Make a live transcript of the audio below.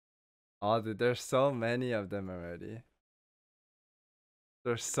Oh, dude, there's so many of them already.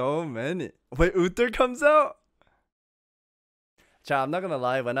 There's so many. Wait, Uther comes out? Chat, I'm not gonna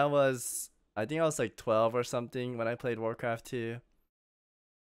lie, when I think I was like 12 or something when I played Warcraft 2.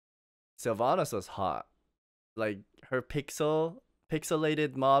 Sylvanas was hot. Like, her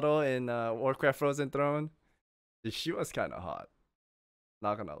pixelated model in Warcraft Frozen Throne, she was kind of hot.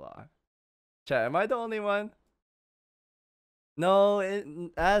 Not gonna lie. Chat, am I the only one? No,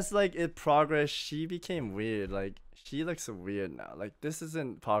 as like it progressed, she became weird. Like, she looks weird now. Like, this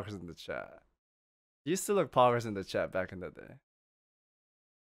isn't progress in the chat. She used to look progress in the chat back in the day.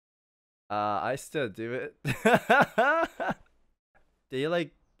 I still do it. They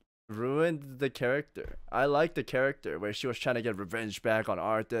like ruined the character. I like the character where she was trying to get revenge back on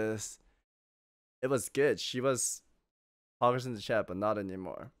Arthas. It was good. She was progress in the chat, but not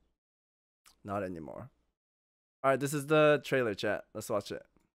anymore. Not anymore. Alright, this is the trailer, chat. Let's watch it.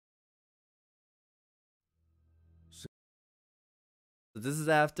 So this is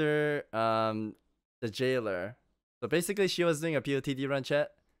after the jailer. So basically she was doing a POTD run,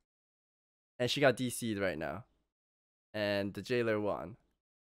 chat. And she got DC'd right now. And the jailer won.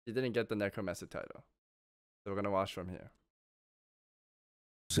 She didn't get the Necromancer title. So we're gonna watch from here.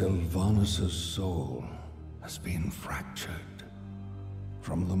 Sylvanas' soul has been fractured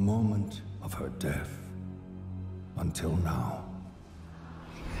from the moment of her death until now.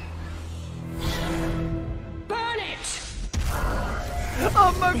 Burn it!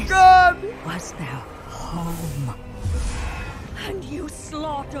 Oh my god! Was their home. And you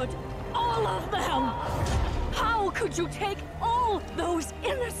slaughtered all of them! How could you take all those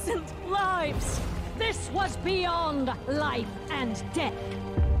innocent lives? This was beyond life and death.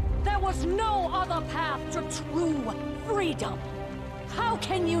 There was no other path to true freedom. How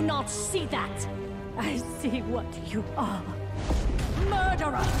can you not see that? I see what you are.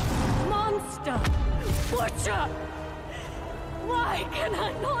 Murderer! Monster! Butcher! Why can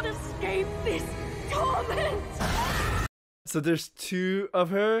I not escape this torment? So there's two of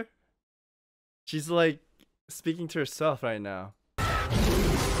her? She's like speaking to herself right now.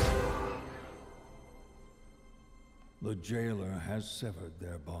 The jailer has severed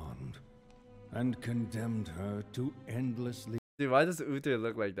their bond and condemned her to endlessly. Dude, why does Uther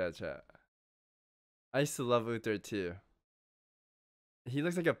look like that, chat? I used to love Uther too. He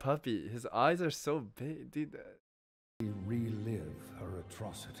looks like a puppy. His eyes are so big, dude. Relive her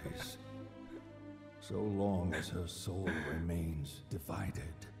atrocities. So long as her soul remains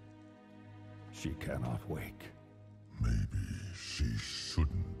divided, she cannot wake. Maybe she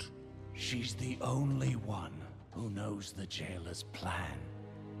shouldn't. She's the only one who knows the jailer's plan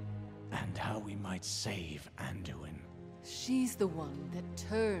and how we might save Anduin. She's the one that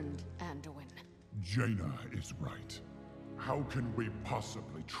turned Anduin. Jaina is right. How can we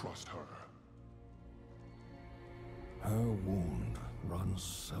possibly trust her? Her wound runs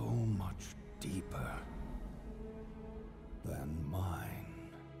so much deeper than mine.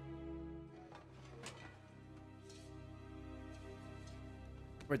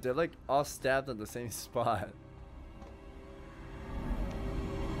 Wait, they're like all stabbed at the same spot.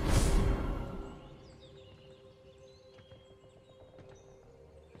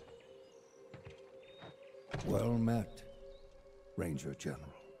 Well met, Ranger General.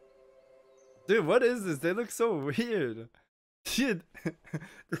 Dude, what is this? They look so weird. Dude.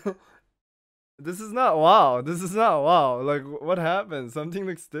 This is not WoW. This is not WoW. Like, what happened? Something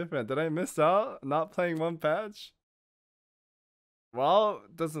looks different. Did I miss out? Not playing one patch? WoW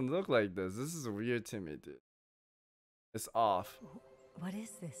doesn't look like this. This is weird to me, dude. It's off. What is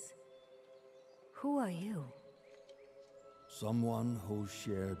this? Who are you? Someone who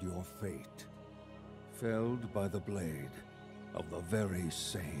shared your fate, felled by the blade of the very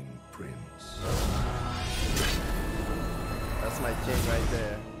same prince. That's my king right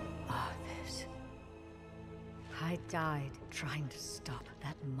there. Arthas. I died trying to stop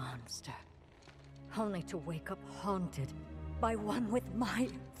that monster. Only to wake up haunted by one with my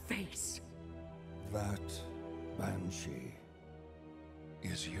face. That Banshee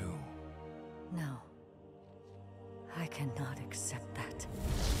is you. No. I cannot accept that.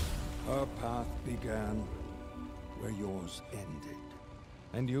 Her path began where yours ended.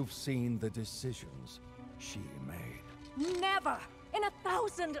 And you've seen the decisions she made. Never in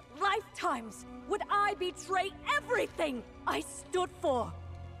 1,000 lifetimes would I betray everything I stood for.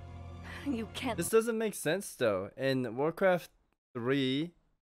 You can't. This doesn't make sense though. In Warcraft 3,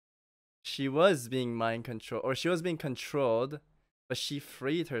 she was being mind controlled, or she was being controlled, but she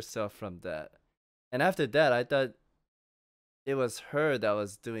freed herself from that. And after that, I thought it was her that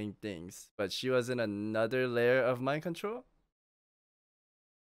was doing things, but she was in another layer of mind control.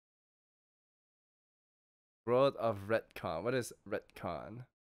 World of retcon. What is retcon?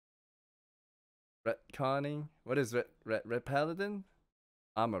 Retconning? What is red paladin?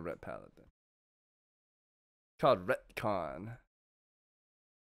 I'm a red paladin. Called retcon.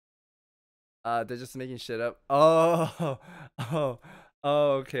 They're just making shit up. Oh,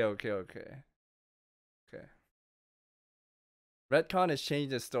 okay. Retcon is changing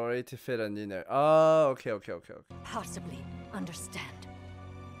the story to fit a new narrative. Oh, okay. Possibly understand.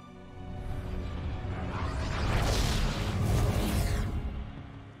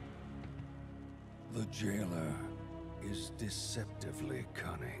 The jailer is deceptively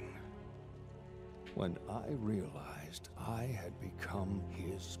cunning. When I realized I had become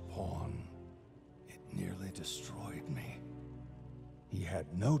his pawn, it nearly destroyed me. He had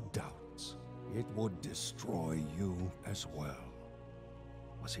no doubts it would destroy you as well.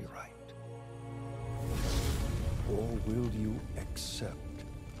 Was he right? Or will you accept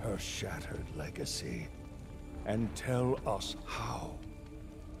her shattered legacy and tell us how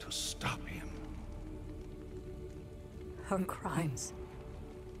to stop him? Her crimes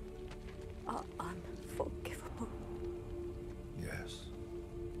are unforgivable. Yes.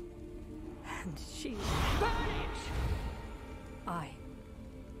 And she... I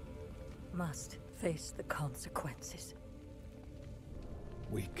must face the consequences.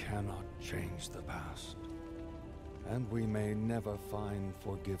 We cannot change the past, and we may never find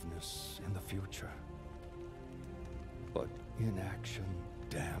forgiveness in the future. But inaction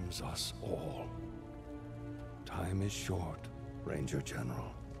damns us all. Time is short, Ranger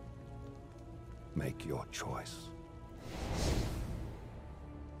General. Make your choice.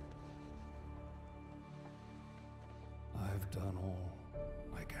 I've done all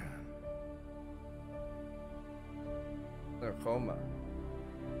I can. Glaucoma.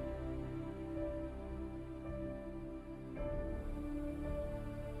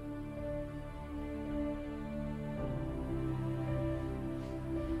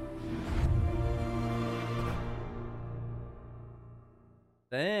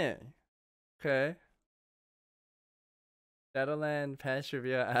 Dang. Okay. Shadowland patch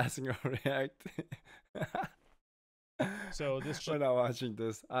review asking or react. So this We're not watching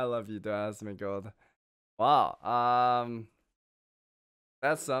this. I love you, Asmund Gold. Wow.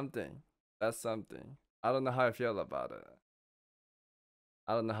 That's something. That's something. I don't know how I feel about it.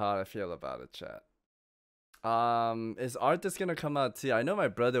 I don't know how I feel about it, chat. Is Arthas gonna come out too? I know my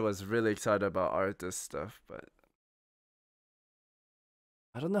brother was really excited about Arthas stuff, but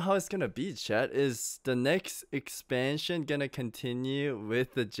I don't know how it's gonna be, chat. Is the next expansion gonna continue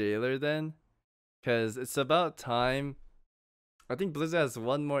with the jailer then? Cause it's about time. I think Blizzard has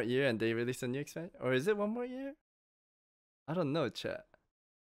one more year and they release a new expansion. Or is it one more year? I don't know, chat.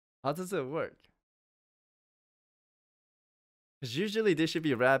 How does it work? Cause usually they should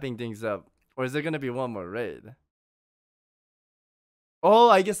be wrapping things up. Or is there gonna be one more raid? Oh,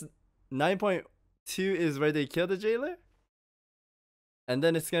 I guess 9.2 is where they kill the jailer? And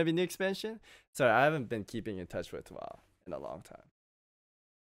then it's gonna be new expansion? Sorry, I haven't been keeping in touch with WoW in a long time.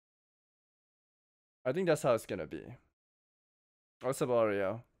 I think that's how it's gonna be. What's up,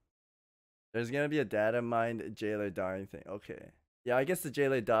 Oreo? There's gonna be a data mined jailer dying thing. Okay. Yeah, I guess the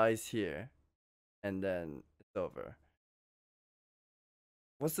jailer dies here. And then it's over.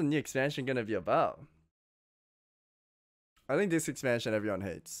 What's the new expansion gonna be about? I think this expansion everyone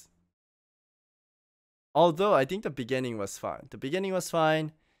hates. Although I think the beginning was fine. The beginning was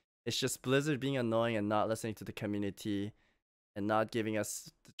fine. It's just Blizzard being annoying and not listening to the community and not giving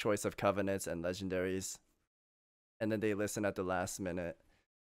us the choice of covenants and legendaries. And then they listen at the last minute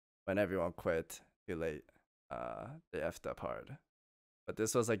when everyone quit too late. They effed up hard. But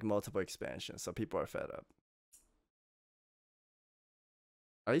this was like multiple expansions, so people are fed up.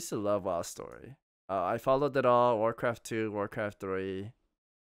 I used to love WoW Story. I followed it all, Warcraft 2, Warcraft 3,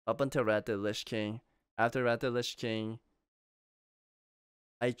 up until Wrath of the Lich King. After Wrath of the Lich King,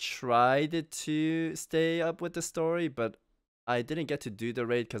 I tried to stay up with the story, but I didn't get to do the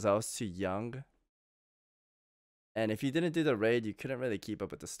raid because I was too young. And if you didn't do the raid, you couldn't really keep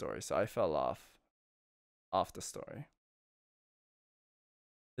up with the story, so I fell off the story.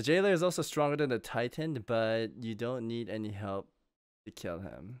 The jailer is also stronger than the Titan, but you don't need any help to kill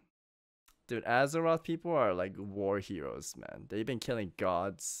him. Dude, Azeroth people are like war heroes, man. They've been killing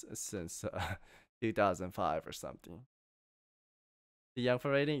gods since 2005 or something. Too young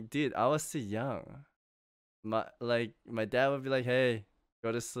for raiding? Dude, I was too young. My dad would be like, hey,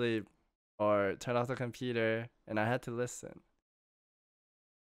 go to sleep or turn off the computer, and I had to listen.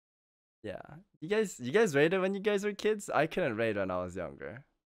 Yeah. You guys raided when you guys were kids? I couldn't raid when I was younger.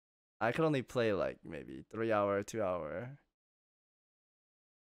 I could only play like maybe 3 hour, 2 hour.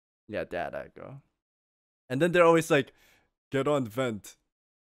 Yeah, dad, I go. And then they're always like, get on vent.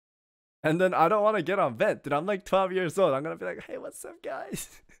 And then I don't want to get on vent, dude. I'm like 12 years old. I'm gonna be like, hey, what's up, guys?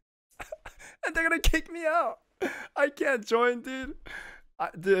 And they're gonna kick me out. I can't join, dude.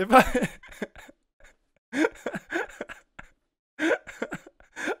 Dude, if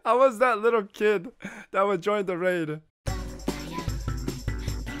I was that little kid that would join the raid.